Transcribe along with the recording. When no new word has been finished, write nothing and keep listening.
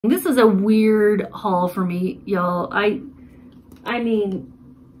This is a weird haul for me, y'all. I mean,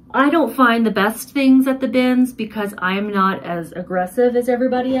 I don't find the best things at the bins because I'm not as aggressive as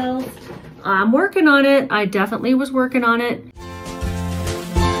everybody else. I'm working on it. I definitely was working on it.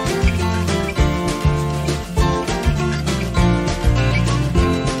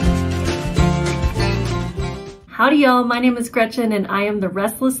 Howdy y'all, my name is Gretchen and I am the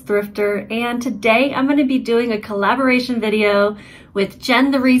Restless Thrifter, and today I'm going to be doing a collaboration video with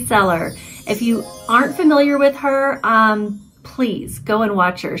Jenn the Reseller. If you aren't familiar with her, please go and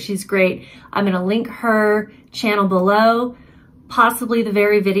watch her. She's great. I'm going to link her channel below, possibly the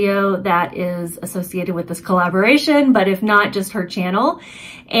very video that is associated with this collaboration, but if not, just her channel.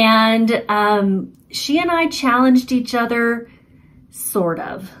 And she and I challenged each other, sort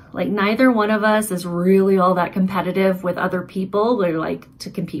of. Like, neither one of us is really all that competitive with other people. We like to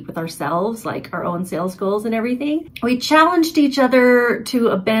compete with ourselves, like our own sales goals and everything. We challenged each other to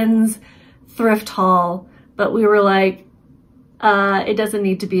a bins thrift haul, but we were like, it doesn't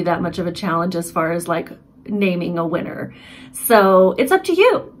need to be that much of a challenge as far as like naming a winner. So it's up to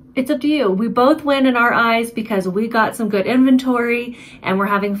you. It's up to you. We both win in our eyes because we got some good inventory and we're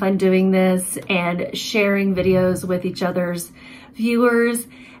having fun doing this and sharing videos with each other's viewers.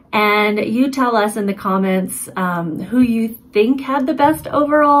 And you tell us in the comments who you think had the best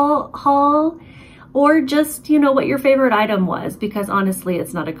overall haul, or just, you know, what your favorite item was, because honestly,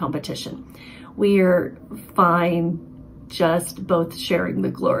 it's not a competition. We're fine just both sharing the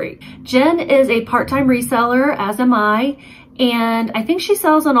glory. Jenn is a part-time reseller, as am I, and I think she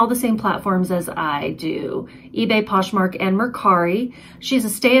sells on all the same platforms as I do, eBay, Poshmark, and Mercari. She's a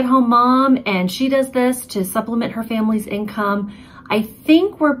stay-at-home mom, and she does this to supplement her family's income. I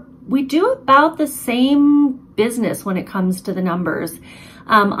think we do about the same business when it comes to the numbers.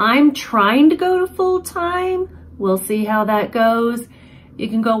 I'm trying to go to full-time. We'll see how that goes. You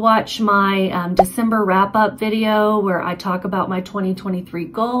can go watch my December wrap-up video where I talk about my 2023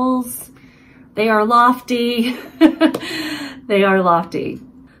 goals. They are lofty. They are lofty.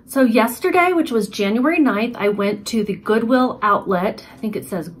 So yesterday, which was January 9th, I went to the Goodwill outlet. I think it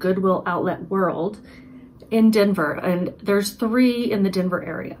says Goodwill Outlet World in Denver, and there's 3 in the Denver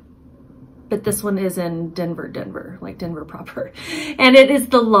area. But this one is in Denver, like Denver proper. And it is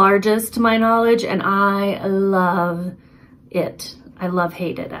the largest to my knowledge, and I love it. I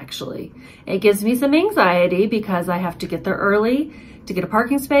hate it, actually. It gives me some anxiety because I have to get there early to get a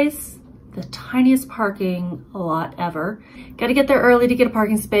parking space, the tiniest parking lot ever. Got to get there early to get a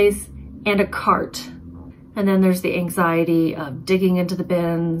parking space and a cart. And then there's the anxiety of digging into the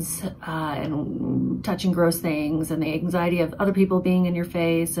bins and touching gross things, and the anxiety of other people being in your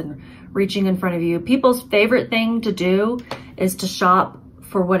face and reaching in front of you. People's favorite thing to do is to shop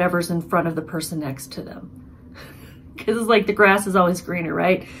for whatever's in front of the person next to them. Because it's like the grass is always greener,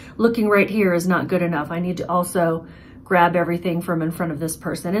 right? Looking right here is not good enough. I need to also grab everything from in front of this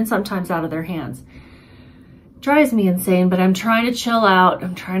person, and sometimes out of their hands. Drives me insane, but I'm trying to chill out.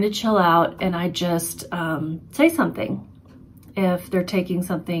 I'm trying to chill out, and I just say something if they're taking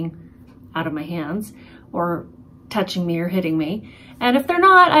something out of my hands or touching me or hitting me. And if they're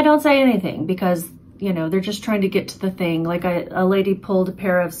not, I don't say anything because, you know, they're just trying to get to the thing. Like a lady pulled a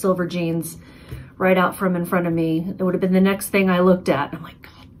pair of silver jeans right out from in front of me. It would have been the next thing I looked at. I'm like,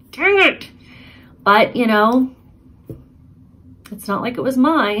 God dang it. But, you know, it's not like it was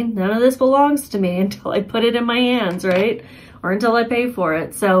mine. None of this belongs to me until I put it in my hands, right? Or until I pay for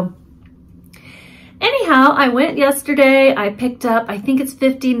it. So anyhow, I went yesterday. I picked up, I think it's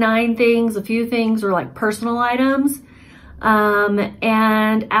 59 things. A few things were like personal items.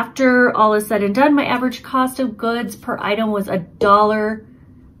 And after all is said and done, my average cost of goods per item was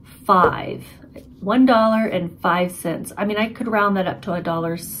 $1.05. $1.05. I mean, I could round that up to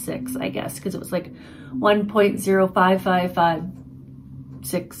 $1.06, I guess, because it was like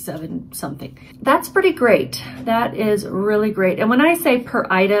 1.055567 something. That's pretty great. That is really great. And when I say per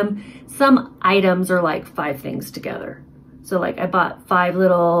item, some items are like 5 things together. So like I bought 5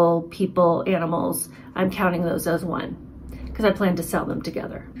 little people, animals. I'm counting those as 1 because I plan to sell them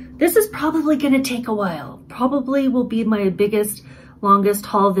together. This is probably going to take a while. Probably will be my biggest, longest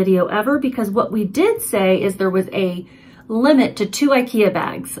haul video ever, because what we did say is there was a limit to 2 Ikea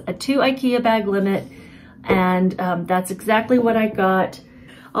bags, a 2 Ikea bag limit. And that's exactly what I got.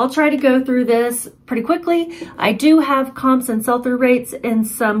 I'll try to go through this pretty quickly. I do have comps and sell-through rates in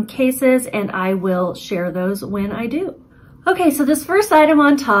some cases, and I will share those when I do. Okay, so this first item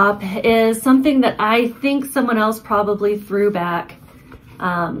on top is something that I think someone else probably threw back.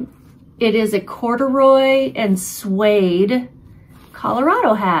 It is a corduroy and suede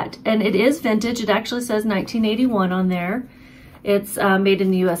Colorado hat, and it is vintage. It actually says 1981 on there. It's made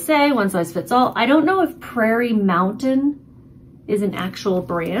in the USA, one size fits all. I don't know if Prairie Mountain is an actual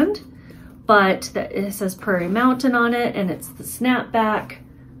brand, but it says Prairie Mountain on it, and it's the snapback,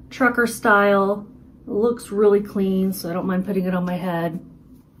 trucker style. It looks really clean, so I don't mind putting it on my head.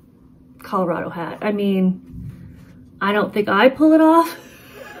 Colorado hat. I mean, I don't think I pull it off.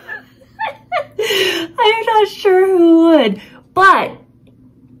 I'm not sure who would, but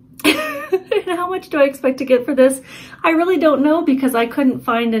how much do I expect to get for this? I really don't know because I couldn't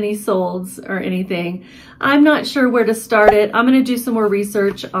find any solds or anything. I'm not sure where to start it. I'm going to do some more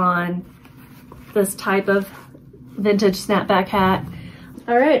research on this type of vintage snapback hat.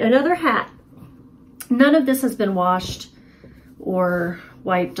 All right, another hat. None of this has been washed or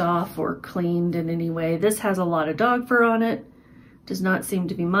wiped off or cleaned in any way. This has a lot of dog fur on it. Does not seem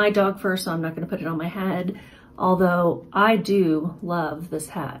to be my dog fur, so I'm not going to put it on my head, although I do love this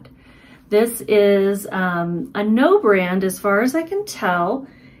hat. This is a no brand as far as I can tell,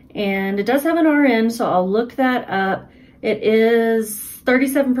 and it does have an RN, so I'll look that up. It is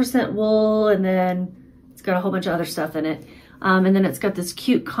 37% wool, and then it's got a whole bunch of other stuff in it. And then it's got this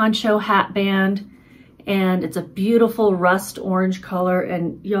cute concho hat band, and it's a beautiful rust orange color,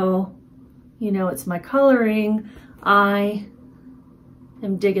 and y'all, you know it's my coloring. I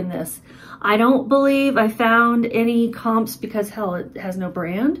am digging this. I don't believe I found any comps because hell, it has no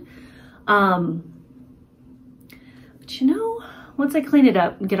brand. But you know, once I clean it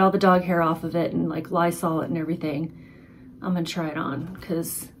up and get all the dog hair off of it and like Lysol it and everything, I'm gonna try it on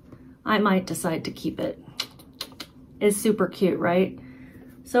because I might decide to keep it. It's super cute, right?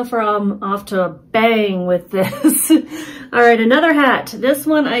 So far I'm off to a bang with this. All right, another hat. This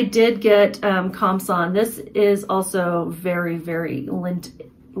one I did get comps on. This is also very, very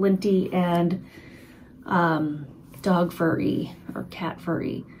linty and dog furry or cat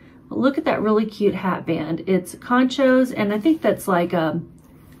furry. But look at that really cute hat band. It's conchos, and I think that's like a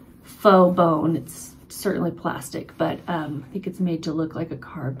faux bone. It's certainly plastic, but I think it's made to look like a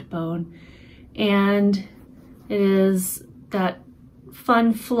carved bone. And it is that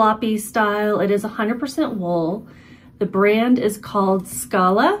fun floppy style. It is 100% wool. The brand is called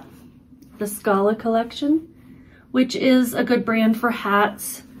Scala, the Scala collection, which is a good brand for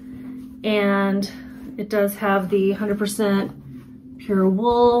hats. And it does have the 100% pure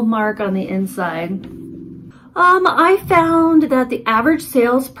wool mark on the inside. I found that the average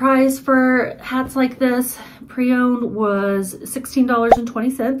sales price for hats like this, pre-owned, was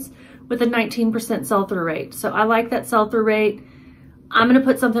 $16.20 with a 19% sell-through rate. So I like that sell-through rate. I'm gonna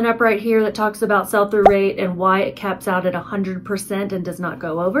put something up right here that talks about sell-through rate and why it caps out at 100% and does not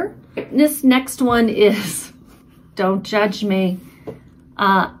go over. This next one is, don't judge me,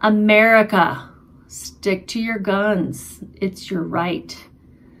 America. Stick to your guns. It's your right.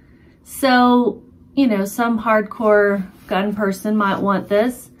 So, you know, some hardcore gun person might want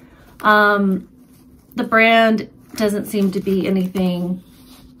this. The brand doesn't seem to be anything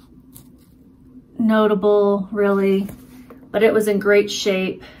notable, really, but it was in great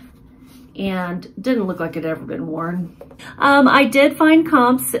shape and didn't look like it had ever been worn. I did find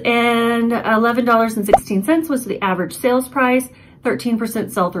comps, and $11.16 was the average sales price,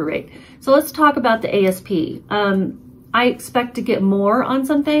 13% sell-through rate. So let's talk about the ASP. I expect to get more on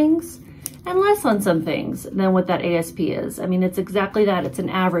some things and less on some things than what that ASP is. I mean, it's exactly that. It's an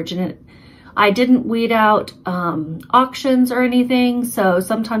average, and I didn't weed out auctions or anything, so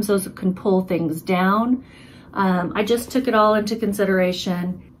sometimes those can pull things down. I just took it all into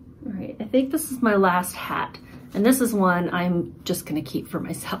consideration. All right, I think this is my last hat, and this is one I'm just gonna keep for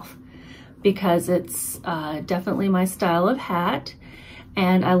myself because it's definitely my style of hat,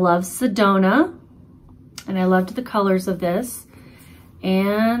 and I love Sedona, and I loved the colors of this,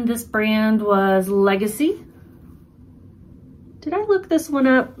 and this brand was Legacy. Did I look this one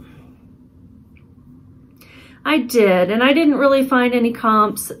up? I did, and I didn't really find any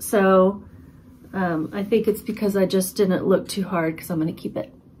comps, so I think it's because I just didn't look too hard because I'm gonna keep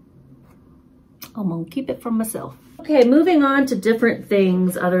it. I'm gonna keep it for myself. Okay, moving on to different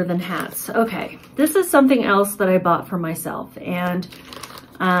things other than hats. Okay, this is something else that I bought for myself, and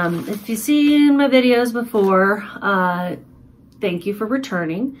if you've seen my videos before, thank you for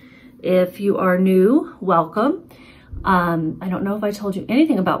returning. If you are new, welcome. I don't know if I told you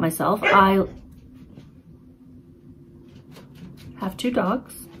anything about myself. I have 2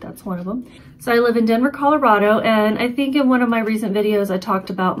 dogs. That's one of them. So I live in Denver, Colorado, and I think in one of my recent videos I talked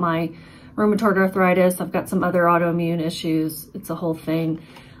about my rheumatoid arthritis. I've got some other autoimmune issues. It's a whole thing.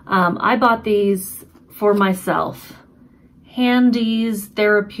 I bought these for myself. Handy's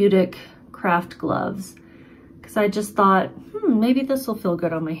therapeutic craft gloves, because I just thought, maybe this will feel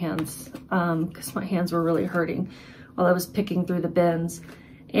good on my hands, because my hands were really hurting while I was picking through the bins.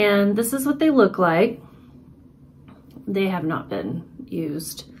 And this is what they look like. They have not been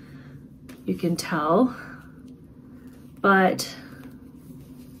used, you can tell, but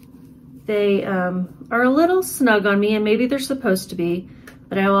they are a little snug on me, and maybe they're supposed to be,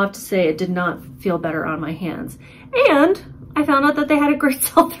 but I will have to say it did not feel better on my hands. And I found out that they had a great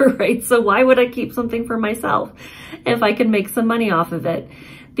sell-through rate, so why would I keep something for myself if I can make some money off of it?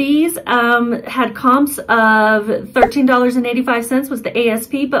 These had comps of $13.85 was the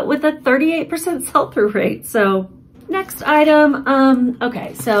ASP, but with a 38% sell-through rate. So next item,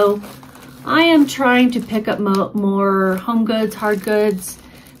 okay, so I am trying to pick up more home goods, hard goods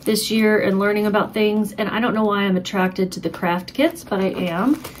this year and learning about things. And I don't know why I'm attracted to the craft kits, but I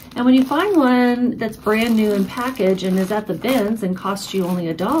am. And when you find one that's brand new and packaged and is at the bins and costs you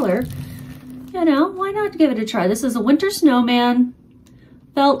only $1, you know, why not give it a try? This is a winter snowman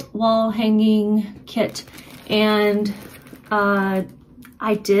felt wall hanging kit. And I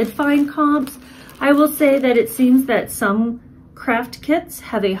did find comps. I will say that it seems that some craft kits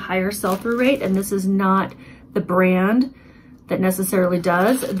have a higher sell-through rate, and this is not the brand that necessarily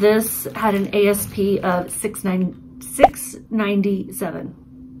does. This had an ASP of $6.97.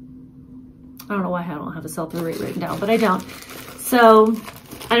 I don't know why I don't have a sell-through rate written down, but I don't. So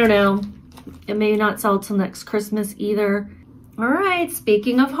I don't know. It may not sell till next Christmas either. All right,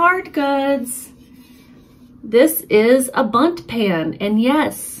 speaking of hard goods, this is a bunt pan, and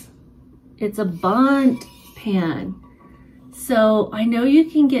yes, it's a bunt pan. So I know you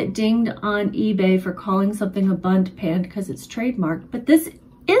can get dinged on eBay for calling something a bunt pan because it's trademarked, but this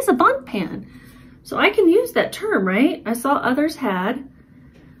is a bunt pan. So I can use that term, right? I saw others had.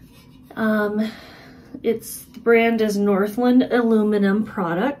 The brand is Northland Aluminum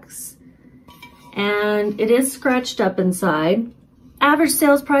Products, and it is scratched up inside. Average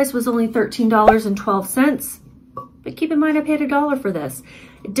sales price was only $13.12, but keep in mind I paid $1 for this.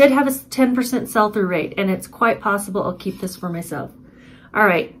 It did have a 10% sell-through rate, and it's quite possible I'll keep this for myself. All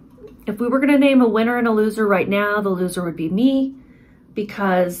right, if we were gonna name a winner and a loser right now, the loser would be me,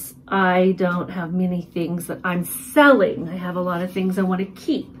 because I don't have many things that I'm selling. I have a lot of things I wanna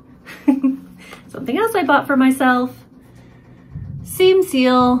keep. Something else I bought for myself, Seam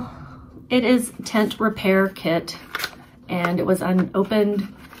Seal. It is tent repair kit, and it was unopened,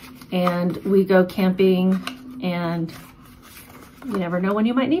 and we go camping, and you never know when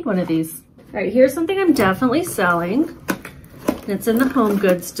you might need one of these. All right, here's something I'm definitely selling. It's in the home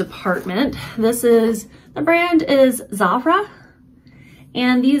goods department. The brand is Zahra,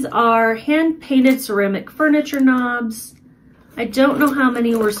 and these are hand-painted ceramic furniture knobs. I don't know how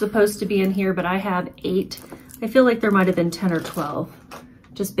many were supposed to be in here, but I have 8. I feel like there might have been 10 or 12,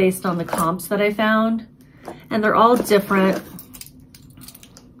 just based on the comps that I found. And they're all different.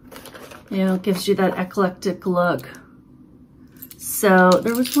 You know, it gives you that eclectic look. So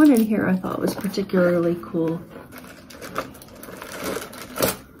there was one in here I thought was particularly cool.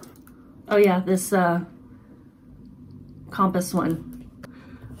 Oh yeah, this compass one.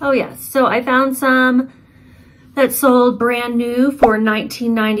 Oh yeah, so I found some that sold brand new for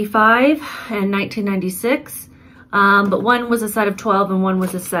 $19.95 and $19.96. But one was a set of 12 and one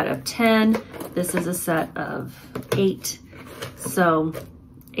was a set of 10. This is a set of 8. So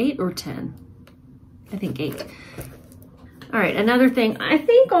 8 or 10? I think 8. All right, another thing, I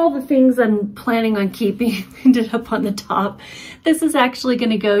think all the things I'm planning on keeping ended up on the top. This is actually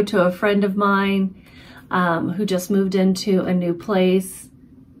gonna go to a friend of mine who just moved into a new place.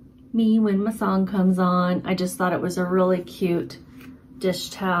 Me, when my song comes on, I just thought it was a really cute dish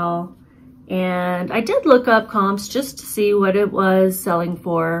towel. And I did look up comps just to see what it was selling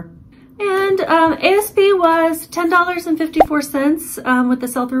for. And ASP was $10.54 with a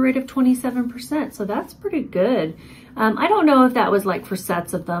sell-through rate of 27%. So that's pretty good. I don't know if that was like for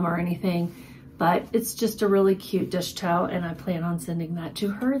sets of them or anything, but it's just a really cute dish towel, and I plan on sending that to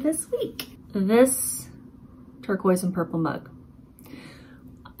her this week. This turquoise and purple mug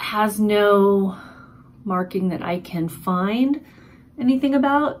has no marking that I can find anything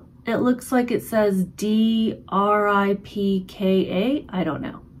about. It looks like it says DRIPKA. I don't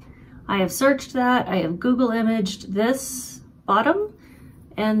know. I have searched that. I have Google imaged this bottom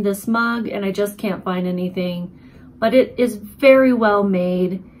and this mug, and I just can't find anything. But it is very well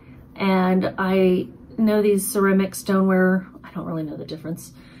made, and I know these ceramic stoneware, I don't really know the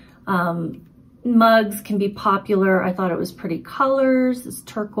difference. Mugs can be popular. I thought it was pretty colors. It's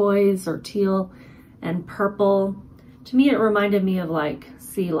turquoise or teal and purple. To me, it reminded me of like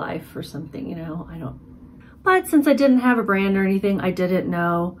Sea Life or something, you know, I don't. But since I didn't have a brand or anything, I didn't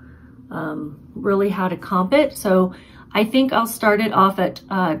know really how to comp it. So I think I'll start it off at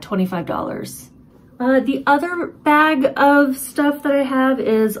 $25. The other bag of stuff that I have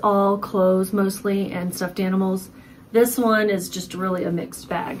is all clothes mostly and stuffed animals. This one is just really a mixed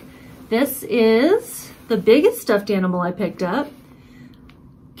bag. This is the biggest stuffed animal I picked up.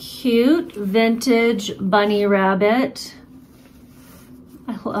 Cute vintage bunny rabbit.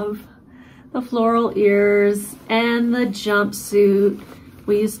 I love the floral ears and the jumpsuit.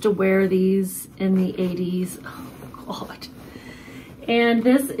 We used to wear these in the 80s. Oh God. And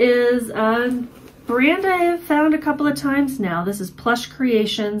this is a brand I have found a couple of times now. This is Plush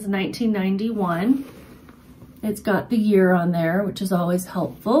Creations 1991. It's got the year on there, which is always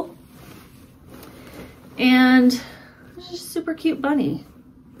helpful. And it's just a super cute bunny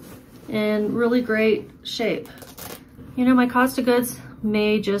in really great shape. You know, my cost of goods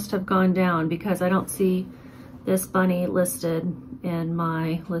may just have gone down because I don't see this bunny listed in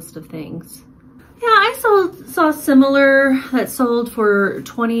my list of things. Yeah, I saw similar that sold for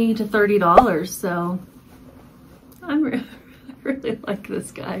 $20 to $30, so I really like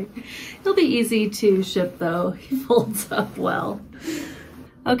this guy. He'll be easy to ship though. He folds up well.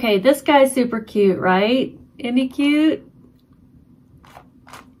 Okay, this guy's super cute, right? Isn't he cute?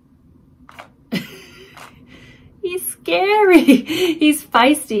 He's scary. He's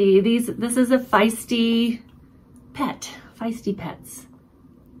feisty. This is a feisty pet. Feisty pets.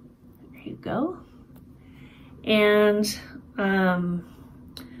 There you go. And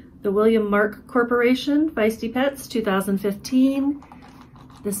the William Mark Corporation, Feisty Pets, 2015.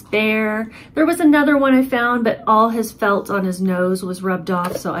 This bear. There was another one I found, but all his felt on his nose was rubbed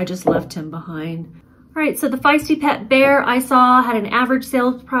off, so I just left him behind. All right, so the Feisty Pet bear I saw had an average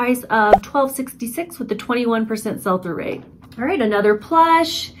sales price of $12.66 with a 21% sell-through rate. All right, another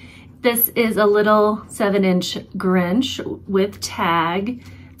plush. This is a little 7-inch Grinch with tag.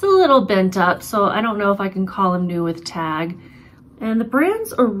 It's a little bent up, so I don't know if I can call him new with tag. And the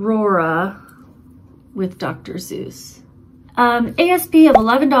brand's Aurora with Dr. Seuss. ASP of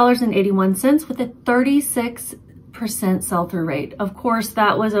 $11.81 with a 36% sell-through rate. Of course,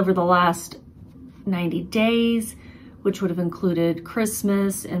 that was over the last 90 days, which would have included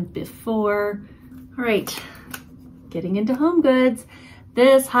Christmas and before. All right, getting into home goods.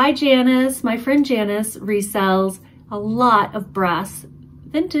 This, hi Janice, my friend Janice resells a lot of brass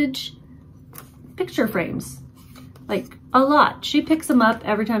vintage picture frames. Like a lot. She picks them up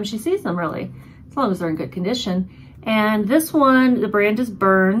every time she sees them, really, as long as they're in good condition. And this one, the brand is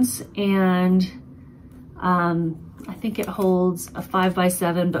Burns, and I think it holds a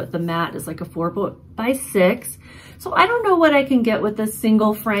 5x7, but the mat is like a 4x6. So I don't know what I can get with this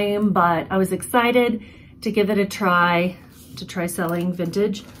single frame, but I was excited to give it a try, selling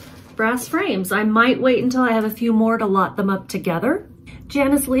vintage brass frames. I might wait until I have a few more to lot them up together.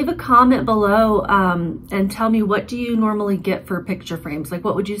 Janice, leave a comment below and tell me, what do you normally get for picture frames? Like,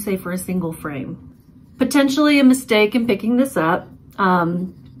 what would you say for a single frame? Potentially a mistake in picking this up. I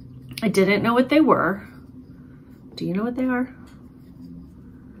didn't know what they were. Do you know what they are?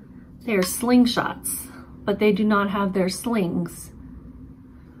 They are slingshots, but they do not have their slings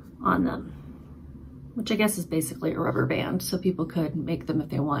on them, which I guess is basically a rubber band, so people could make them if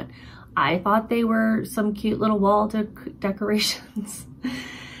they want. I thought they were some cute little wall decorations.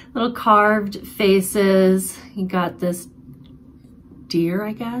 Little carved faces. You got this deer,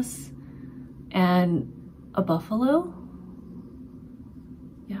 I guess, and a buffalo.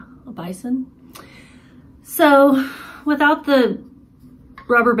 Yeah, a bison. So without the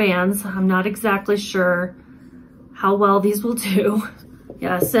rubber bands, I'm not exactly sure how well these will do.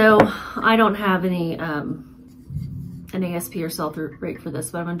 Yeah, so I don't have any an ASP or sell-through rate for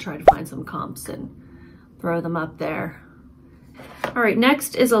this, but I'm gonna try to find some comps and throw them up there. All right,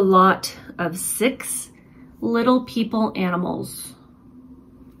 next is a lot of 6 little people animals.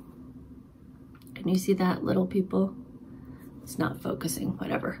 Can you see that, little people? It's not focusing,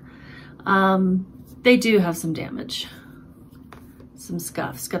 whatever. They do have some damage, some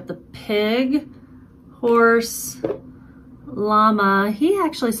scuffs. Got the pig, horse, llama. He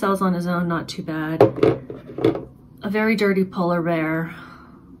actually sells on his own, not too bad. A very dirty polar bear.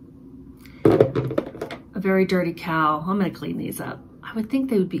 A very dirty cow. I'm gonna clean these up. I would think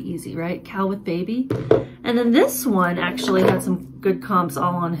they would be easy, right? Cow with baby. And then this one actually had some good comps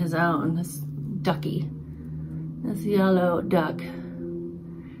all on his own. This ducky, this yellow duck.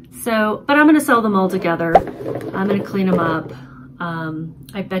 So, but I'm gonna sell them all together. I'm gonna clean them up.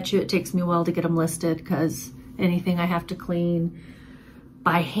 I bet you it takes me a while to get them listed because anything I have to clean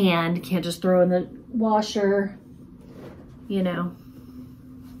by hand, can't just throw in the washer, you know,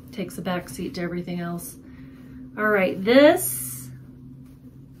 takes a back seat to everything else. All right, this,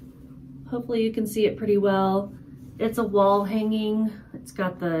 hopefully you can see it pretty well. It's a wall hanging. It's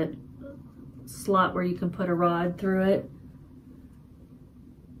got the slot where you can put a rod through it.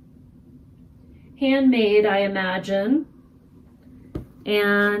 Handmade, I imagine.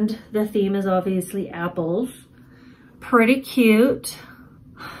 And the theme is obviously apples. Pretty cute.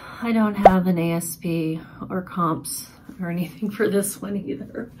 I don't have an ASP or comps or anything for this one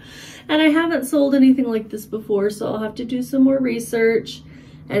either. And I haven't sold anything like this before, so I'll have to do some more research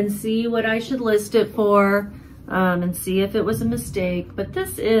and see what I should list it for, and see if it was a mistake. But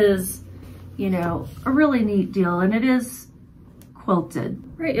this is, you know, a really neat deal, and it is quilted.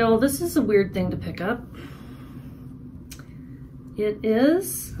 Right, y'all, this is a weird thing to pick up. It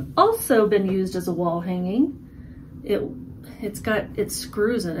is also been used as a wall hanging. It's got its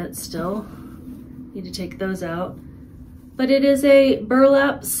screws in it still. Need to take those out. But it is a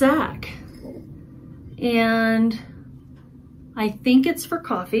burlap sack. And I think it's for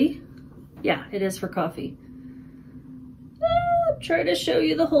coffee. Yeah, it is for coffee. Try to show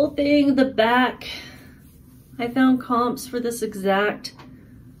you the whole thing. The back, I found comps for this exact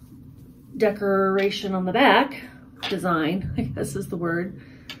decoration on the back. Design, I guess is the word.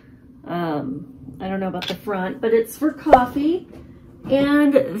 I don't know about the front, but it's for coffee,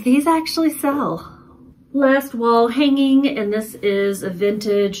 and these actually sell. Last wall hanging, and this is a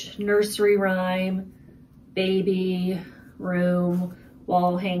vintage nursery rhyme, baby room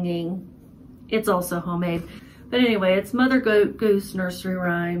wall hanging. It's also homemade, but anyway, it's Mother Goose nursery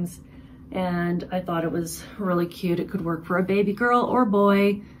rhymes, and I thought it was really cute. It could work for a baby girl or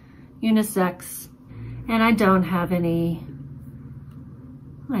boy, unisex. And I don't have any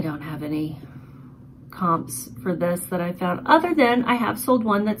comps for this that I found, other than I have sold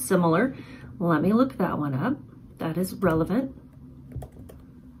one that's similar. Let me look that one up. That is relevant.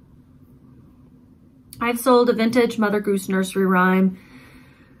 I've sold a vintage Mother Goose nursery rhyme.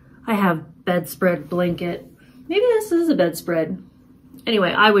 I have bedspread blanket. Maybe this is a bedspread.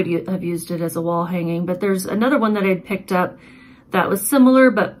 Anyway, I would have used it as a wall hanging, but there's another one that I'd picked up that was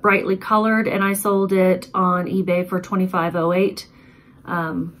similar but brightly colored, and I sold it on eBay for $25.08,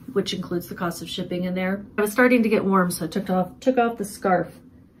 which includes the cost of shipping in there. I was starting to get warm, so I took off the scarf.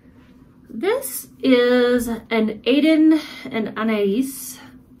 This is an Aiden and Anais,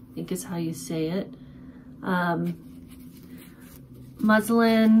 I think is how you say it.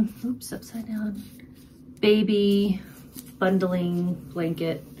 Muslin, oops, upside down, baby bundling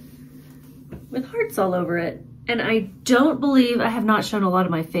blanket with hearts all over it. And I don't believe, I have not shown a lot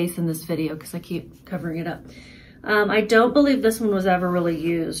of my face in this video because I keep covering it up. I don't believe this one was ever really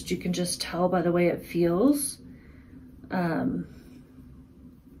used. You can just tell by the way it feels,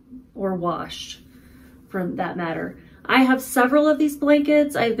 or washed for that matter. I have several of these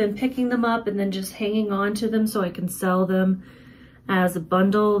blankets. I've been picking them up and then just hanging on to them so I can sell them as a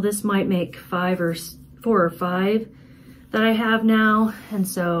bundle. This might make 4 or 5 that I have now, and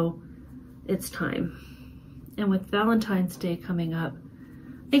so it's time. And with Valentine's Day coming up,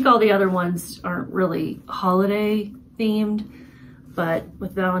 I think all the other ones aren't really holiday themed, but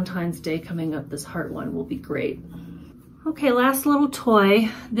with Valentine's Day coming up, this heart one will be great. Okay, last little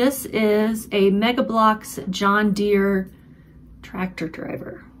toy. This is a Mega Bloks John Deere tractor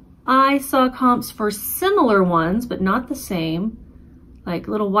driver. I saw comps for similar ones, but not the same, like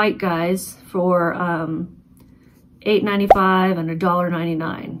little white guys for $8.95 and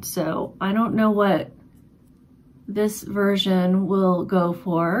 $1.99. So I don't know what this version will go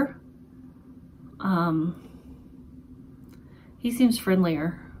for. He seems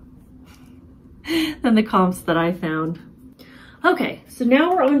friendlier than the comps that I found. Okay, so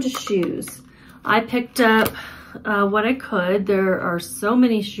now we're on to shoes. I picked up what I could. There are so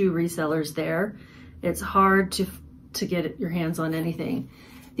many shoe resellers there. It's hard to get your hands on anything.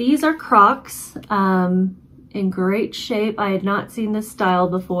 These are Crocs, in great shape. I had not seen this style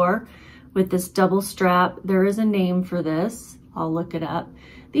before with this double strap. There is a name for this. I'll look it up.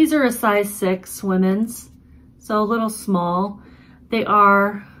 These are a size 6 women's, so a little small. They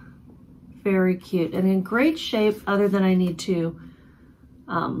are very cute and in great shape, other than I need to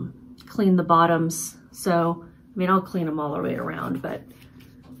clean the bottoms. So, I mean, I'll clean them all the way around, but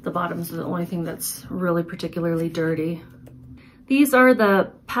the bottoms are the only thing that's really particularly dirty. These are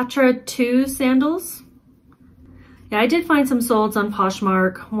the Patra 2 sandals. Yeah, I did find some solds on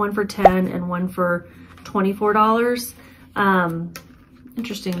Poshmark, one for $10 and one for $24.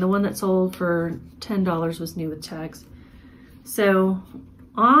 Interesting, the one that sold for $10 was new with tags. So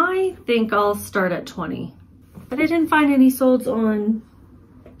I think I'll start at $20, but I didn't find any solds on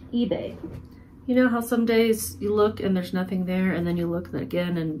eBay. You know how some days you look and there's nothing there, and then you look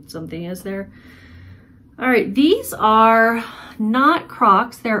again and something is there? All right, these are not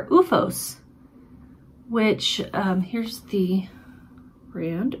Crocs, they're OOFOS, which, here's the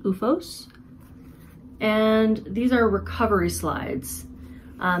brand, OOFOS. And these are recovery slides.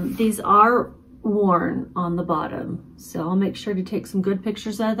 These are worn on the bottom, so I'll make sure to take some good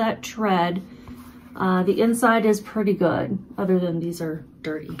pictures of that tread. The inside is pretty good, other than these are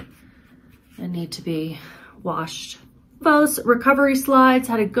dirty and need to be washed. Both recovery slides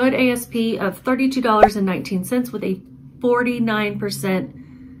had a good ASP of $32.19 with a 49%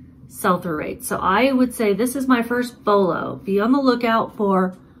 sell-through rate. So I would say this is my first bolo. Be on the lookout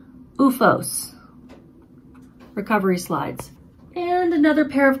for UFOs recovery slides. And another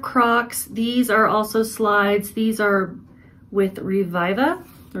pair of Crocs. These are also slides. These are with Reviva.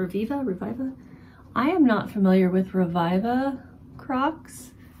 I am not familiar with Reviva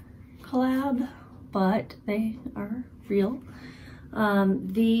Crocs collab, but they are real.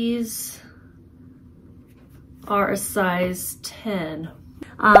 These are a size 10.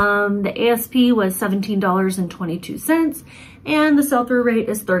 The ASP was $17.22 and the sell-through rate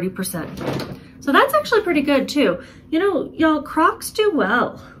is 30%. So that's actually pretty good too. You know, y'all, Crocs do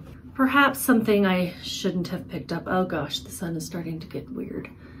well. Perhaps something I shouldn't have picked up. Oh gosh, the sun is starting to get weird.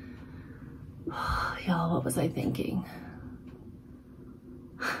 Y'all, what was I thinking?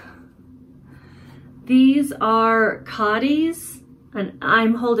 These are Cotties, and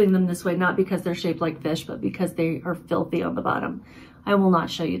I'm holding them this way not because they're shaped like fish, but because they are filthy on the bottom. I will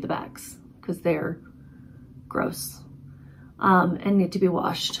not show you the backs because they're gross and need to be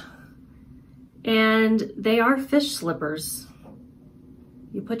washed. And they are fish slippers.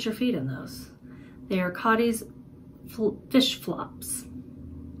 You put your feet in those. They are Cotties fish flops.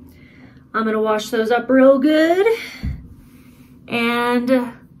 I'm gonna wash those up real good.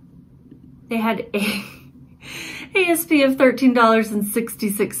 And they had a ASP of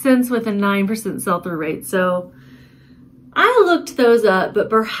 $13.66 with a 9% sell-through rate. So I looked those up,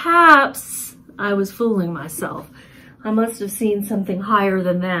 but perhaps I was fooling myself. I must have seen something higher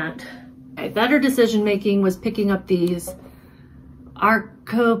than that. A better decision making was picking up these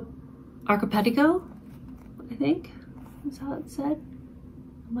Arcopetico, I think that's how it's said.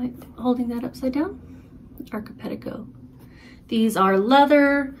 Am I holding that upside down? Arcopetico. These are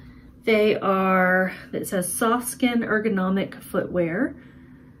leather. They are, it says soft skin ergonomic footwear.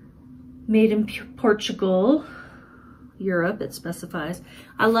 Made in Portugal, Europe, it specifies.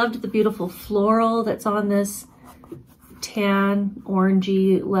 I loved the beautiful floral that's on this tan,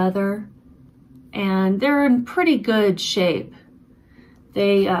 orangey leather. And they're in pretty good shape.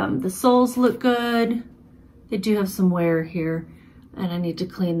 They, the soles look good. They do have some wear here and I need to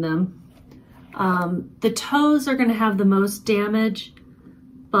clean them. The toes are gonna have the most damage,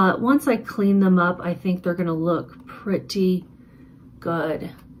 but once I clean them up, I think they're gonna look pretty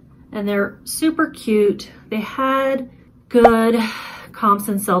good. And they're super cute. They had good comps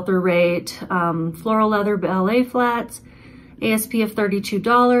and sell-through rate, floral leather ballet flats, ASP of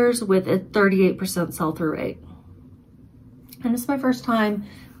 $32 with a 38% sell-through rate. And it's my first time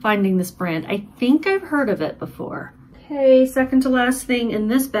finding this brand. I think I've heard of it before. Okay, second to last thing in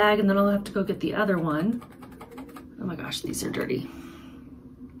this bag, and then I'll have to go get the other one. Oh my gosh, these are dirty.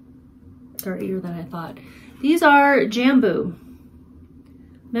 Dirtier than I thought. These are Jambu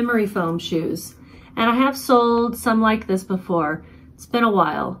memory foam shoes. And I have sold some like this before. It's been a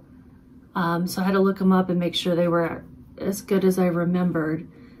while. So I had to look them up and make sure they were as good as I remembered.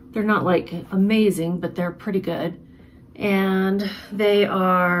 They're not like amazing, but they're pretty good. And they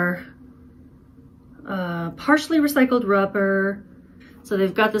are partially recycled rubber. So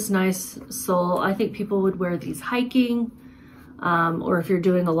they've got this nice sole. I think people would wear these hiking or if you're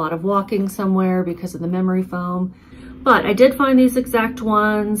doing a lot of walking somewhere because of the memory foam. But I did find these exact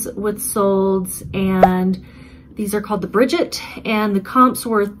ones with soles, and these are called the Bridget, and the comps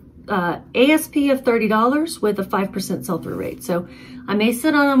were ASP of $30 with a 5% sell-through rate. So I may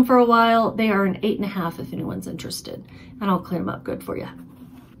sit on them for a while. They are an 8.5 if anyone's interested, and I'll clean them up good for you.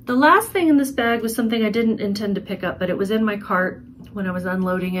 The last thing in this bag was something I didn't intend to pick up, but it was in my cart when I was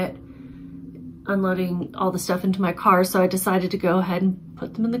unloading all the stuff into my car. So I decided to go ahead and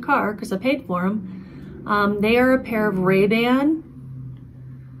put them in the car because I paid for them. They are a pair of Ray-Ban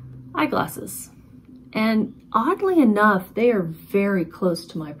eyeglasses. And oddly enough, they are very close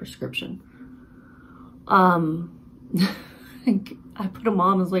to my prescription. I put them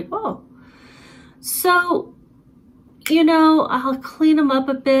on and was like, whoa. So, you know, I'll clean them up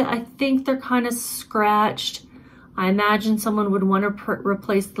a bit. I think they're kind of scratched. I imagine someone would want to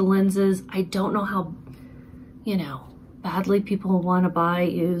replace the lenses. I don't know how, you know, badly people want to buy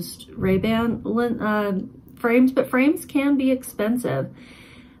used Ray-Ban frames, but frames can be expensive.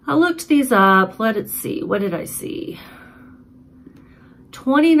 I looked these up. Let's see. What did I see?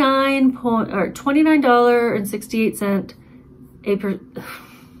 $29.68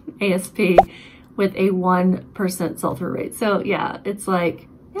 ASP with a 1% sell-through rate. So yeah, it's like,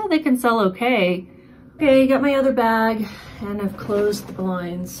 yeah, they can sell okay. Okay, got my other bag and I've closed the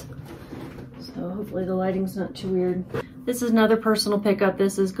blinds. So hopefully the lighting's not too weird. This is another personal pickup.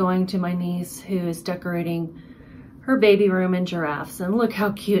 This is going to my niece who is decorating her baby room in giraffes. And look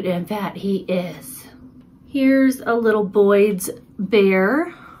how cute and fat he is. Here's a little Boyd's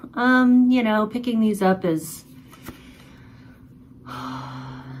bear. You know, picking these up is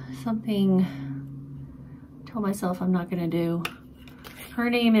something I tell myself I'm not gonna do. Her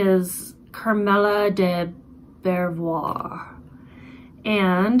name is Carmela de Beauvoir.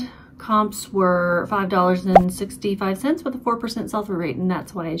 And comps were $5.65 with a 4% sell-through rate, and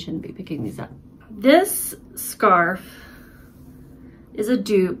that's why I shouldn't be picking these up. This scarf is a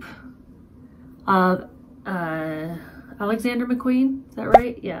dupe of Alexander McQueen, is that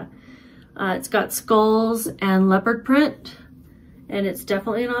right? Yeah. It's got skulls and leopard print, and it's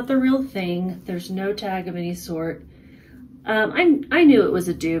definitely not the real thing. There's no tag of any sort. I knew it was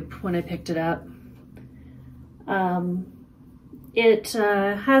a dupe when I picked it up. It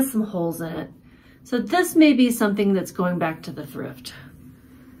has some holes in it. So this may be something that's going back to the thrift.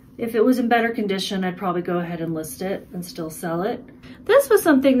 If it was in better condition, I'd probably go ahead and list it and still sell it. This was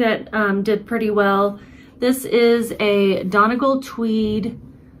something that did pretty well. This is a Donegal tweed.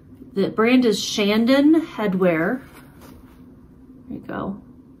 The brand is Shandon Headwear. There you go.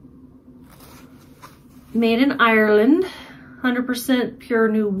 Made in Ireland, 100% pure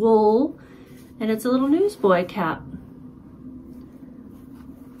new wool, and it's a little newsboy cap.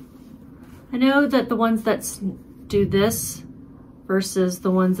 I know that the ones that do this versus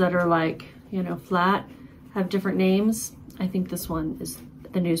the ones that are like, you know, flat have different names. I think this one is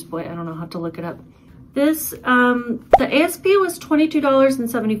the newsboy. I don't know how to look it up. This, the ASP was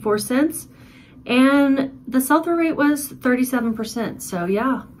 $22.74 and the sell-through rate was 37%. So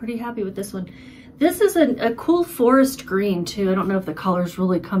yeah, pretty happy with this one. This is a cool forest green too. I don't know if the color's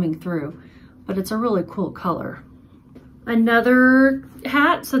really coming through, but it's a really cool color. Another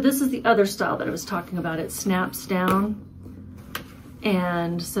hat. So this is the other style that I was talking about. It snaps down.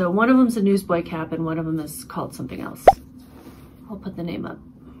 And so one of them's a newsboy cap and one of them is called something else. I'll put the name up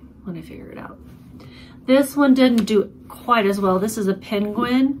when I figure it out. This one didn't do quite as well. This is a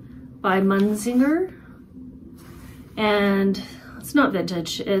Penguin by Munzinger. And it's not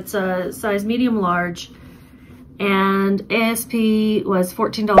vintage. It's a size medium large. And ASP was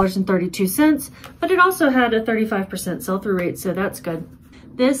 $14.32, but it also had a 35% sell-through rate, so that's good.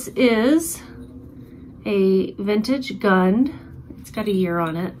 This is a vintage gun. It's got a year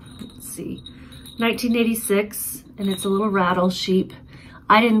on it. Let's see. 1986, and it's a little rattle sheep.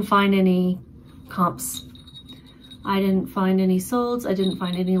 I didn't find any comps. I didn't find any solds. I didn't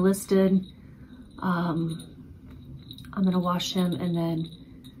find any listed. I'm gonna wash him and then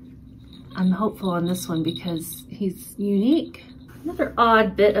I'm hopeful on this one because he's unique. Another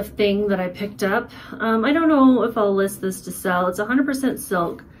odd bit of thing that I picked up. I don't know if I'll list this to sell. It's 100%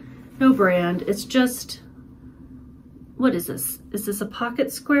 silk, no brand. It's just, what is this? Is this a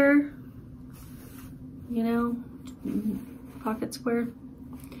pocket square? You know, pocket square?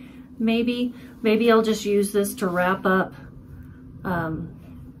 Maybe I'll just use this to wrap up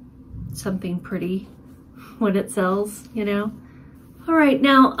something pretty when it sells, you know? All right,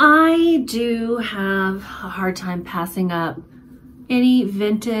 now I do have a hard time passing up any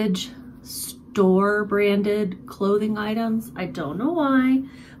vintage store branded clothing items. I don't know why.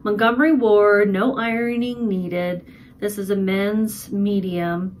 Montgomery Ward, no ironing needed. This is a men's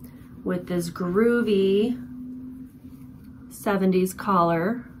medium with this groovy 70s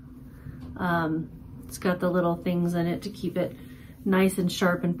collar. It's got the little things in it to keep it nice and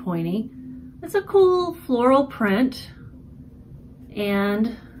sharp and pointy. It's a cool floral print.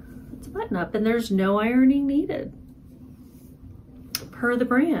 And it's a button up and there's no ironing needed per the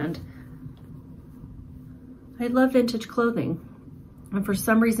brand. I love vintage clothing. And for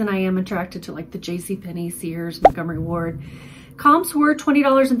some reason I am attracted to like the JCPenney, Sears, Montgomery Ward. Comps were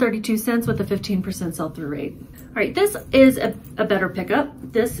 $20.32 with a 15% sell-through rate. All right, this is a better pickup.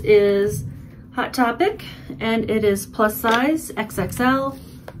 This is Hot Topic and it is plus size XXL.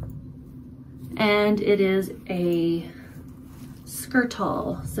 And it is a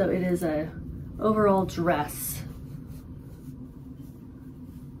skirtal, so it is a overall dress,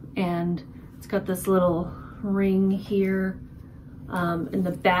 and it's got this little ring here in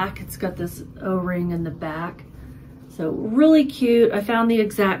the back. It's got this O-ring in the back, so really cute. I found the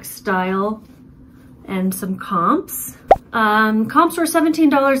exact style and some comps. Comps were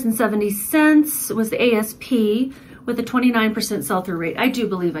 $17.70 was the ASP with a 29% sell-through rate. I do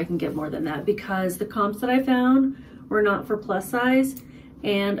believe I can get more than that because the comps that I found were not for plus size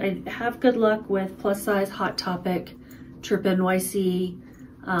And I have good luck with plus size, Hot Topic, Trip NYC,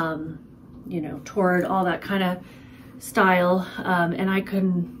 you know, Torrid, all that kind of style. And I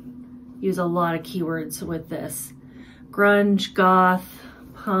can use a lot of keywords with this. Grunge, goth,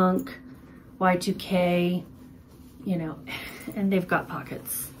 punk, Y2K, you know, and they've got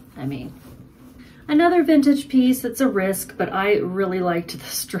pockets. I mean, another vintage piece that's a risk, but I really liked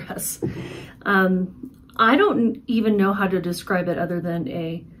this dress. I don't even know how to describe it other than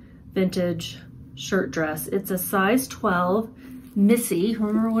a vintage shirt dress. It's a size 12 Missy.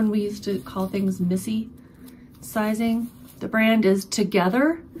 Remember when we used to call things Missy sizing? The brand is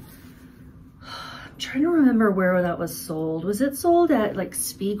Together. I'm trying to remember where that was sold. Was it sold at like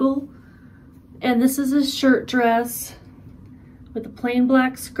Spiegel? And this is a shirt dress with a plain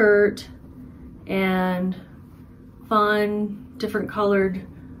black skirt and fun, different colored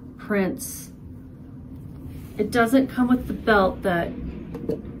prints. It doesn't come with the belt that,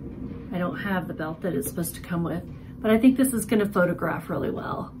 I don't have the belt that it's supposed to come with, but I think this is gonna photograph really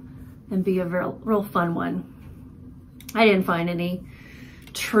well and be a real fun one. I didn't find any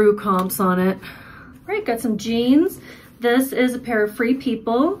true comps on it. All right, got some jeans. This is a pair of Free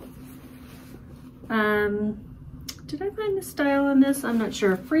People. Did I find the style on this? I'm not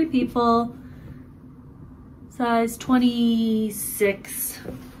sure. Free People, size 26.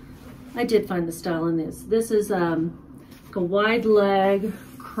 I did find the style in this. This is like a wide leg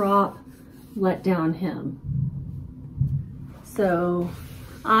crop let down hem. So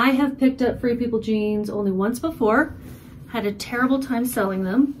I have picked up Free People jeans only once before. Had a terrible time selling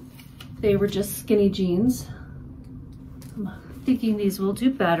them. They were just skinny jeans. I'm thinking these will do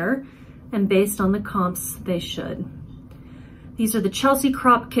better, and based on the comps, they should. These are the Chelsea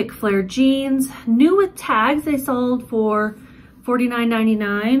crop kick flare jeans. New with tags, they sold for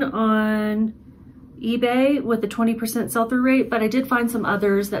 $49.99 on eBay with a 20% sell-through rate, but I did find some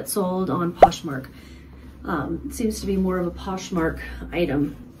others that sold on Poshmark. It seems to be more of a Poshmark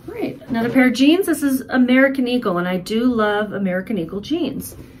item. All right, another pair of jeans. This is American Eagle, and I do love American Eagle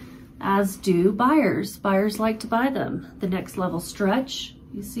jeans, as do buyers. Buyers like to buy them. The Next Level stretch,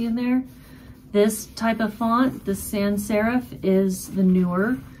 you see in there? This type of font, the sans serif, is the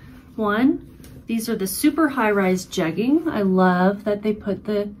newer one. These are the super high-rise jegging. I love that they put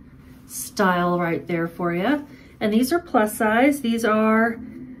the style right there for you. And these are plus size. These are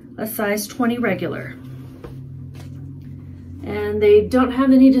a size 20 regular. And they don't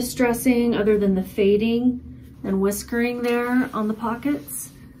have any distressing other than the fading and whiskering there on the pockets,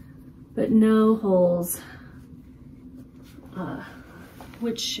 but no holes,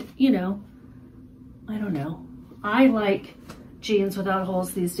 which, you know, I don't know. I like jeans without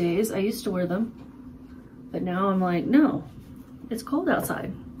holes these days. I used to wear them, but now I'm like, no, it's cold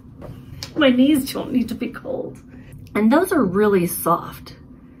outside. My knees don't need to be cold. And those are really soft.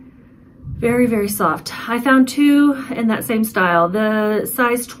 Very, very soft. I found two in that same style. The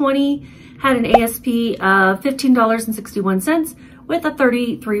size 20 had an ASP of $15.61 with a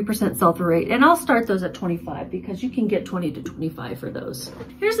 33% sell-through rate. And I'll start those at 25 because you can get 20 to 25 for those.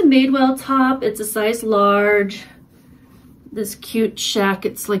 Here's a Madewell top. It's a size large. This cute check.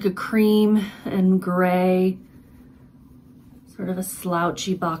 It's like a cream and gray, sort of a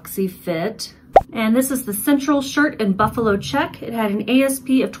slouchy, boxy fit. And this is the Central shirt in buffalo check. It had an ASP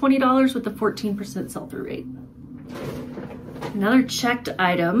of $20 with a 14% sell-through rate. Another checked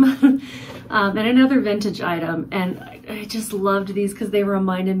item and another vintage item. And I just loved these because they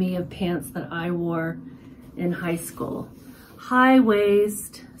reminded me of pants that I wore in high school. High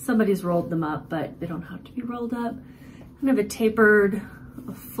waist, somebody's rolled them up, but they don't have to be rolled up. Kind of a tapered,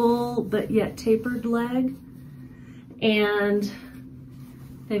 a full but yet tapered leg. And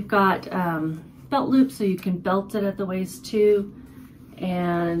they've got belt loops so you can belt it at the waist too.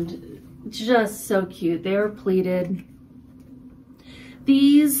 And just so cute. They are pleated.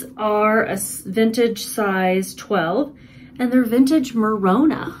 These are a vintage size 12 and they're vintage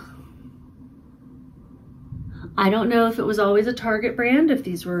Merona. I don't know if it was always a Target brand, if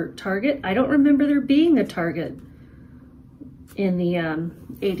these were Target. I don't remember there being a Target in the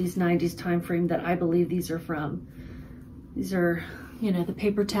 80s, 90s time frame that I believe these are from. These are, you know, the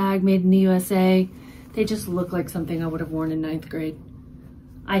paper tag, made in the USA. They just look like something I would have worn in 9th grade.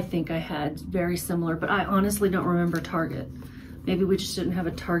 I think I had very similar, but I honestly don't remember Target. Maybe we just didn't have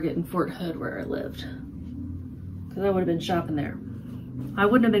a Target in Fort Hood where I lived, because I would have been shopping there. I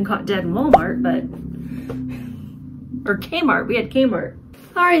wouldn't have been caught dead in Walmart, but, or Kmart, we had Kmart.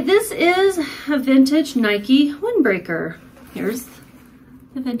 All right, this is a vintage Nike windbreaker. Here's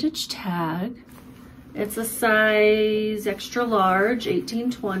the vintage tag. It's a size extra large,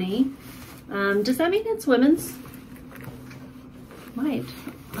 18-20. Does that mean it's women's?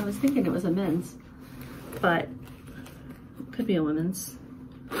 I was thinking it was a men's, but it could be a women's.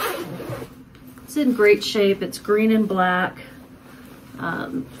 It's in great shape. It's green and black.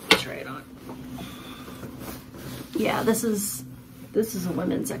 Try it on. Yeah, this is a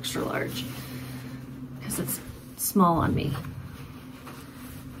women's extra large because it's small on me.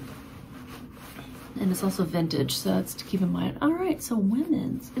 And it's also vintage, so that's to keep in mind. All right, so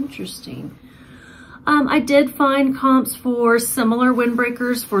women's, interesting. I did find comps for similar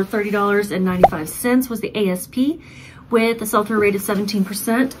windbreakers for $30.95 was the ASP with a sell-through rate of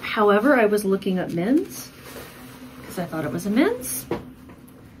 17%. However, I was looking up men's because I thought it was a men's.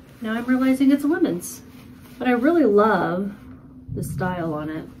 Now I'm realizing it's a women's, but I really love the style on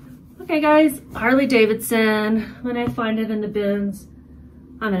it. Okay guys, Harley Davidson. When I find it in the bins,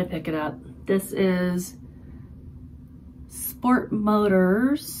 I'm gonna pick it up. This is Sport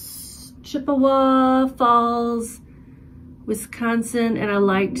Motors, Chippewa Falls, Wisconsin, and I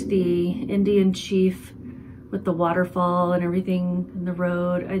liked the Indian Chief with the waterfall and everything in the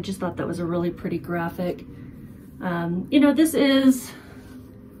road. I just thought that was a really pretty graphic. You know, this is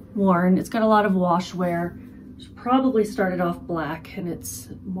worn. It's got a lot of wash wear. It's probably started off black and it's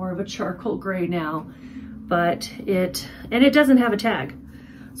more of a charcoal gray now, but it doesn't have a tag.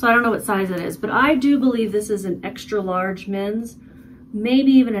 So I don't know what size it is, but I do believe this is an extra large men's,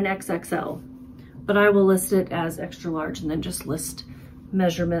 maybe even an XXL, but I will list it as extra large and then just list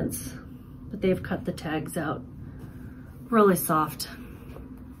measurements. But they've cut the tags out. Really soft.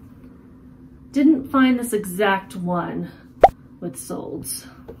 Didn't find this exact one with soles.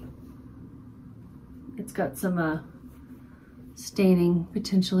 It's got some staining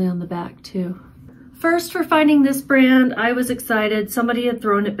potentially on the back too. First, for finding this brand, I was excited. Somebody had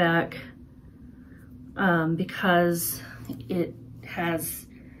thrown it back because it has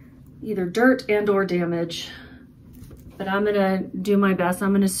either dirt and or damage. But I'm gonna do my best.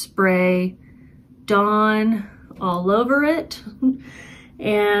 I'm gonna spray Dawn all over it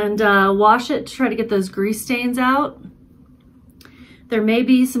and wash it to try to get those grease stains out. There may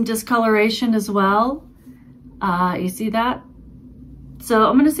be some discoloration as well. You see that? So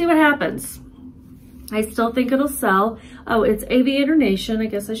I'm gonna see what happens. I still think it'll sell. Oh, it's Aviator Nation, I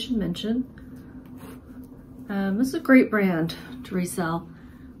guess I should mention. This is a great brand to resell,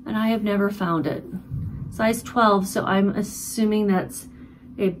 and I have never found it. Size 12, so I'm assuming that's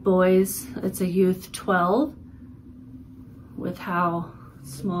a boys, it's a youth 12. With how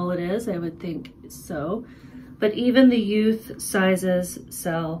small it is, I would think so. But even the youth sizes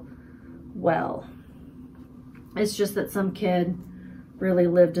sell well. It's just that some kid really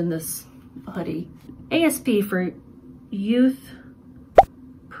lived in this hoodie. ASP for youth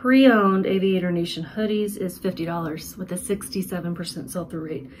pre-owned Aviator Nation hoodies is $50 with a 67% sell-through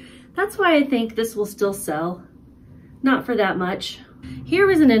rate. That's why I think this will still sell. Not for that much. Here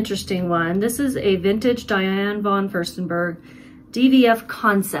is an interesting one. This is a vintage Diane von Furstenberg DVF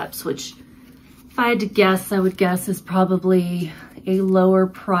Concepts, which if I had to guess, I would guess is probably a lower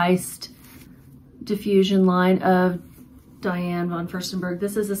priced diffusion line of Diane von Furstenberg.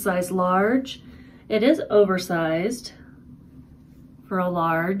 This is a size large. It is oversized for a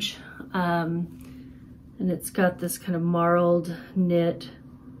large, and it's got this kind of marled knit.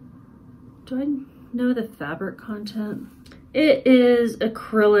 Do I know the fabric content? It is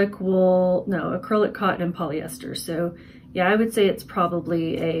acrylic wool, no, acrylic cotton and polyester. So yeah, I would say it's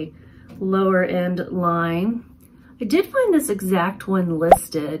probably a lower end line. I did find this exact one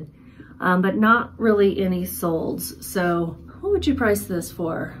listed, but not really any solds. So what would you price this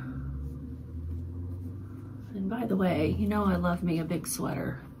for? And by the way, you know I love me a big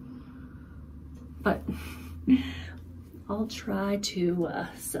sweater, but I'll try to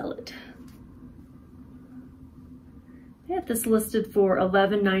sell it. I have this listed for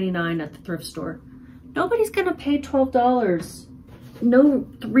 $11.99 at the thrift store. Nobody's gonna pay $12. No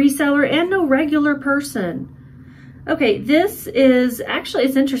reseller and no regular person. Okay, this is, actually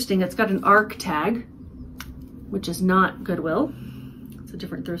it's interesting. It's got an ARC tag, which is not Goodwill. It's a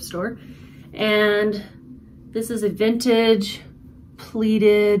different thrift store. And this is a vintage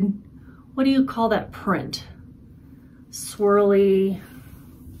pleated, what do you call that print? Swirly,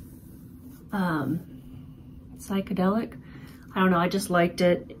 psychedelic. I don't know, I just liked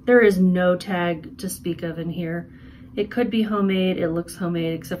it. There is no tag to speak of in here. It could be homemade, it looks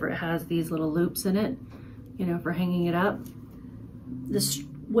homemade, except for it has these little loops in it, you know, for hanging it up. This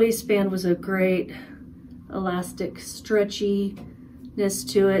waistband was a great elastic stretchiness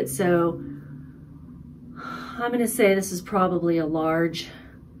to it, so I'm gonna say this is probably a large.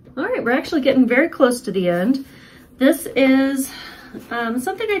 All right, we're actually getting very close to the end. This is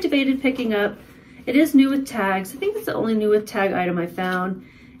something I debated picking up. It is new with tags. I think it's the only new with tag item I found.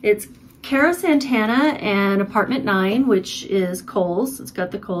 It's Cara Santana and Apartment 9, which is Kohl's. It's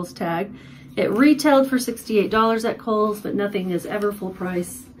got the Kohl's tag. It retailed for $68 at Kohl's, but nothing is ever full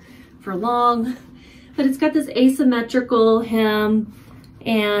price for long. But it's got this asymmetrical hem,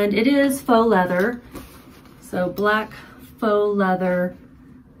 and it is faux leather. So black faux leather,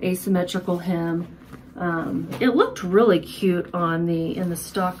 asymmetrical hem. It looked really cute on in the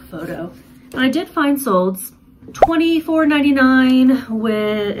stock photo. And I did find solds, $24.99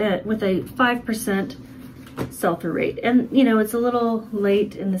 with a 5% sell-through rate. And you know, it's a little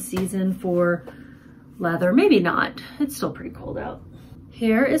late in the season for leather. Maybe not. It's still pretty cold out.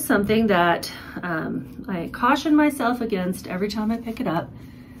 Here is something that I caution myself against every time I pick it up.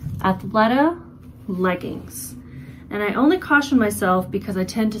 Athleta leggings. And I only caution myself because I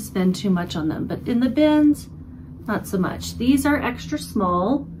tend to spend too much on them. But in the bins, not so much. These are extra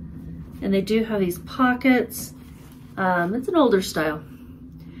small, and they do have these pockets. It's an older style.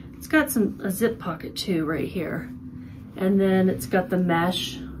 It's got a zip pocket too right here. And then it's got the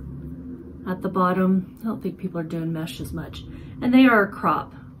mesh at the bottom. I don't think people are doing mesh as much. And they are a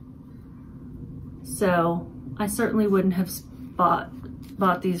crop. So I certainly wouldn't have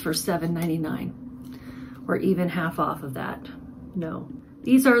bought these for $7.99 or even half off of that. No.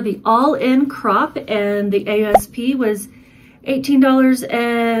 These are the all-in crop, and the ASP was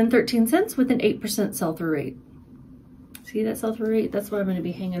 $18.13 with an 8% sell-through rate. See that sell-through rate? That's why I'm going to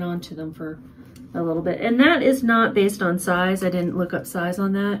be hanging on to them for a little bit. And that is not based on size. I didn't look up size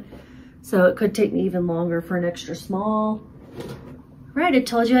on that. So it could take me even longer for an extra small. Right, I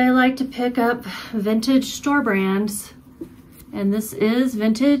told you I like to pick up vintage store brands. And this is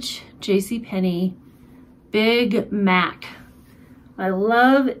vintage JCPenney Big Mac. I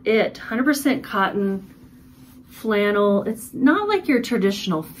love it. 100% cotton flannel. It's not like your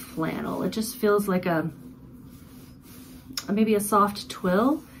traditional flannel. It just feels like maybe a soft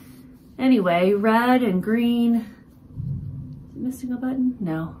twill. Anyway, red and green. Missing a button?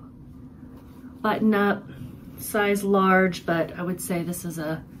 No. Button up, size large, but I would say this is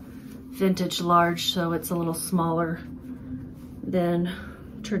a vintage large, so it's a little smaller than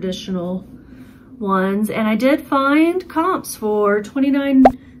traditional ones. And I did find comps for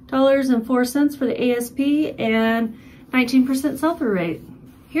 $29.04 for the ASP and 19% sell-through rate.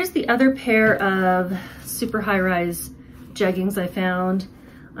 Here's the other pair of super high-rise jeggings I found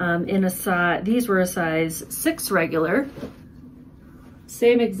in a size. These were a size 6 regular.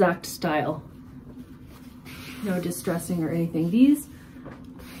 Same exact style. No distressing or anything. These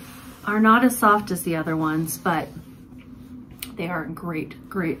are not as soft as the other ones, but they are in great,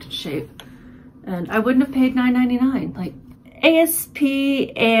 great shape. And I wouldn't have paid $9.99. Like, ASP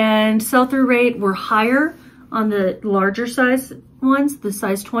and sell-through rate were higher on the larger size ones, the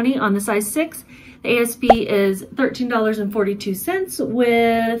size 20. On the size 6, the ASP is $13.42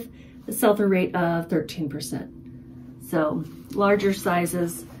 with a sell-through rate of 13%. So larger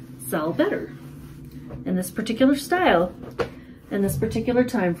sizes sell better in this particular style, in this particular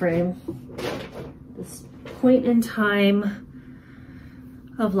time frame, this point in time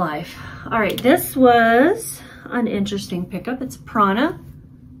of life. All right, this was an interesting pickup. It's Prana.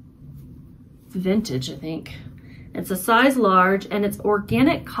 It's vintage, I think. It's a size large, and it's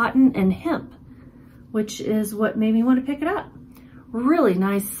organic cotton and hemp, which is what made me want to pick it up. Really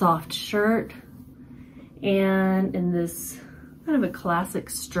nice soft shirt, and in this kind of a classic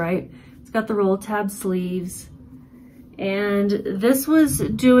stripe. It's got the roll tab sleeves, and this was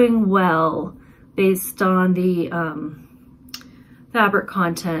doing well based on the fabric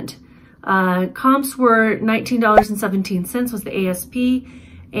content. Comps were $19.17 was the ASP,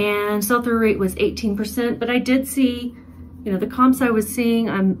 and sell-through rate was 18%. But I did see, you know, the comps I was seeing,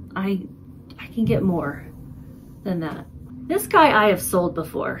 I can get more than that. This guy I have sold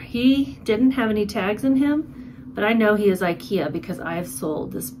before. He didn't have any tags in him, but I know he is Ikea because I have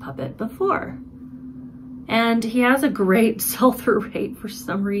sold this puppet before. And he has a great sell-through rate for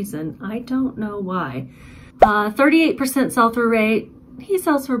some reason. I don't know why. 38% sell-through rate. He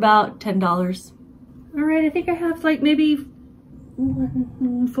sells for about $10. All right, I think I have like maybe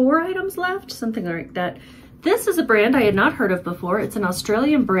 4 items left, something like that. This is a brand I had not heard of before. It's an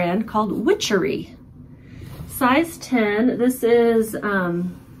Australian brand called Witchery. Size 10. This is a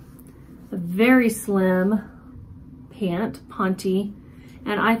very slim pant, ponty.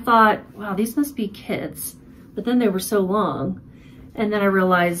 And I thought, wow, these must be kids. But then they were so long. And then I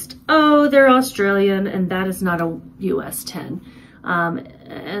realized, oh, they're Australian, and that is not a US 10.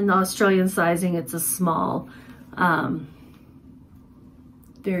 And the Australian sizing, it's a small,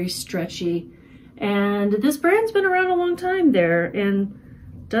 very stretchy. And this brand's been around a long time there, and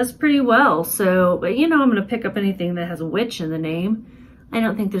does pretty well. So, but you know, I'm gonna pick up anything that has a witch in the name. I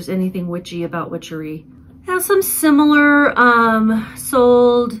don't think there's anything witchy about witchery. Have some similar,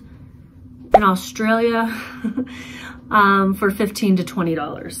 sold in Australia for $15 to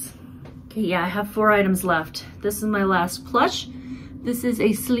 $20. Okay, yeah, I have 4 items left. This is my last plush. This is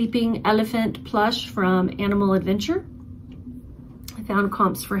a sleeping elephant plush from Animal Adventure. I found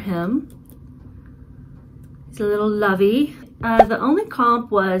comps for him. He's a little lovey. The only comp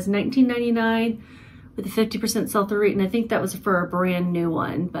was $19.99 with a 50% sell-through rate, and I think that was for a brand new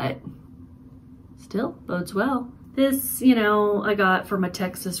one, but still bodes well. This, you know, I got for my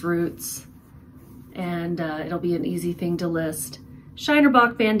Texas roots, and it'll be an easy thing to list.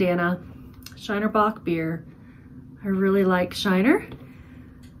 Shinerbach bandana, Shinerbach beer. I really like Shiner.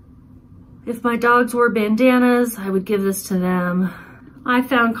 If my dogs wore bandanas, I would give this to them. I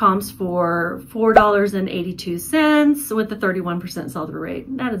found comps for $4.82 with a 31% sell-through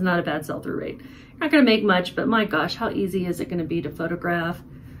rate. That is not a bad sell-through rate. You're not gonna make much, but my gosh, how easy is it gonna be to photograph,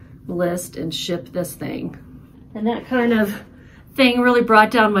 list, and ship this thing? And that kind of thing really brought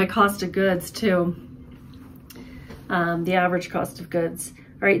down my cost of goods too. The average cost of goods.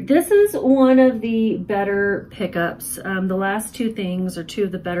 All right, this is one of the better pickups. The last 2 things are 2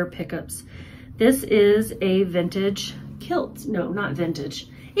 of the better pickups. This is a vintage kilt. No, not vintage.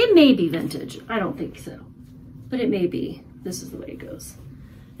 It may be vintage. I don't think so, but it may be. This is the way it goes.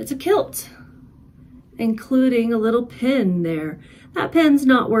 It's a kilt, including a little pin there. That pin's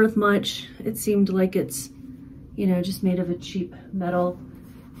not worth much. It seemed like it's, you know, just made of a cheap metal.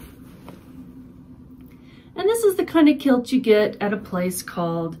 And this is the kind of kilt you get at a place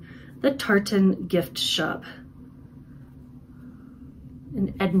called the Tartan Gift Shop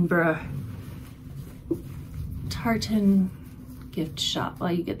in Edinburgh. Tartan Gift Shop.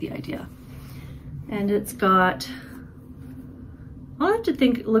 Well, you get the idea. And it's got, I'll have to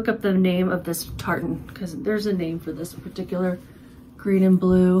look up the name of this tartan, because there's a name for this particular green and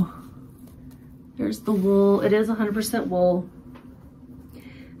blue. There's the wool. It is 100% wool.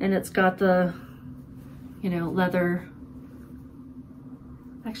 And it's got the, you know, leather,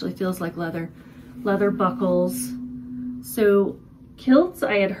 actually feels like leather buckles. So kilts,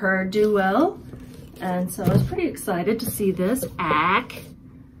 I had heard, do well. And so I was pretty excited to see this. I'm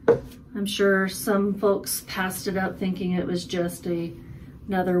sure some folks passed it up thinking it was just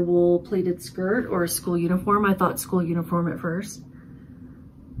another wool pleated skirt or a school uniform. I thought school uniform at first.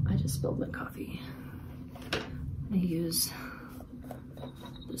 I just spilled my coffee. I use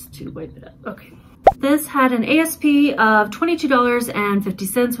this to wipe it up. Okay. This had an ASP of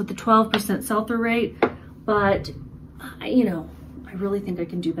 $22.50 with a 12% sell-through rate, but you know, I really think I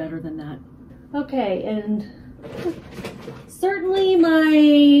can do better than that. Okay, and certainly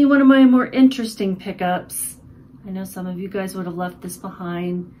one of my more interesting pickups. I know some of you guys would have left this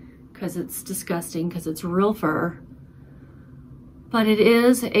behind because it's disgusting, because it's real fur. But it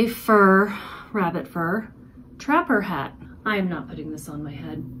is a fur, rabbit fur, trapper hat. I am not putting this on my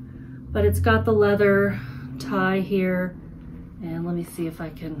head. But it's got the leather tie here. And let me see if I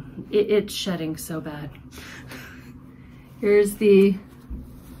can, it's shedding so bad. Here's the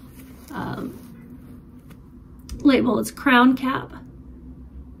label. It's crown cap.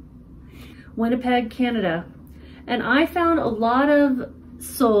 Winnipeg, Canada. And I found a lot of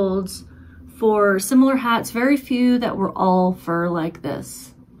solds for similar hats, very few that were all fur like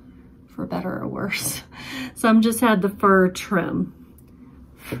this, for better or worse. Some just had the fur trim.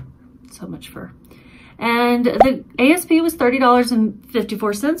 So much fur. And the ASP was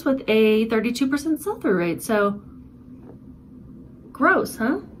 $30.54 with a 32% sell-through rate. So gross,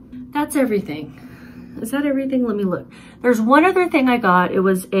 huh? That's everything. Is that everything? Let me look. There's one other thing I got. It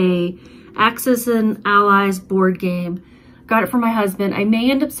was a Axis and Allies board game. Got it for my husband. I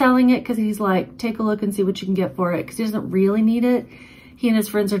may end up selling it because he's like, take a look and see what you can get for it, because he doesn't really need it. He and his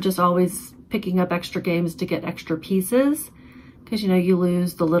friends are just always picking up extra games to get extra pieces, because, you know, you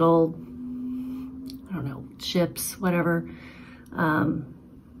lose the little, I don't know, chips, whatever.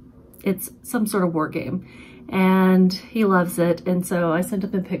 It's some sort of war game. And he loves it. And so I sent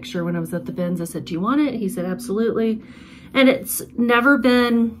him a picture when I was at the bins. I said, do you want it? He said, absolutely. And it's never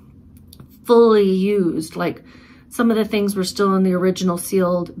been fully used. Like, some of the things were still in the original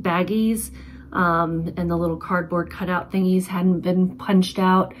sealed baggies, and the little cardboard cutout thingies hadn't been punched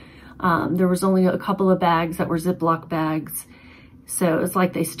out. There was only a couple of bags that were Ziploc bags. So it's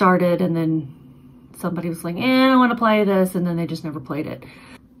like they started and then somebody was like, I want to play this. And then they just never played it.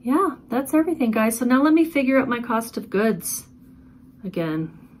 Yeah, that's everything, guys. So now let me figure out my cost of goods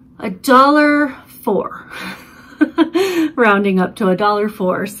again. $1.04, rounding up to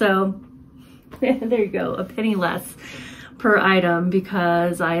 $1.04. So there you go, a penny less. per item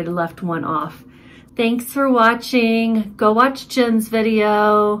because I had left one off. Thanks for watching. Go watch Jen's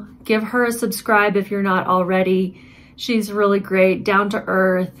video. Give her a subscribe if you're not already. She's really great, down to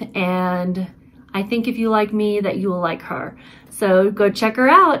earth, and I think if you like me that you will like her. So go check her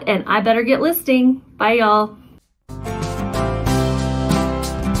out, and I better get listing. Bye, y'all.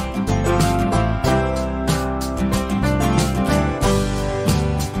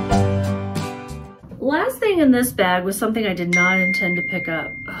 Last thing in this bag was something I did not intend to pick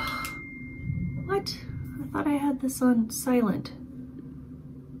up. Ugh. What? I thought I had this on silent.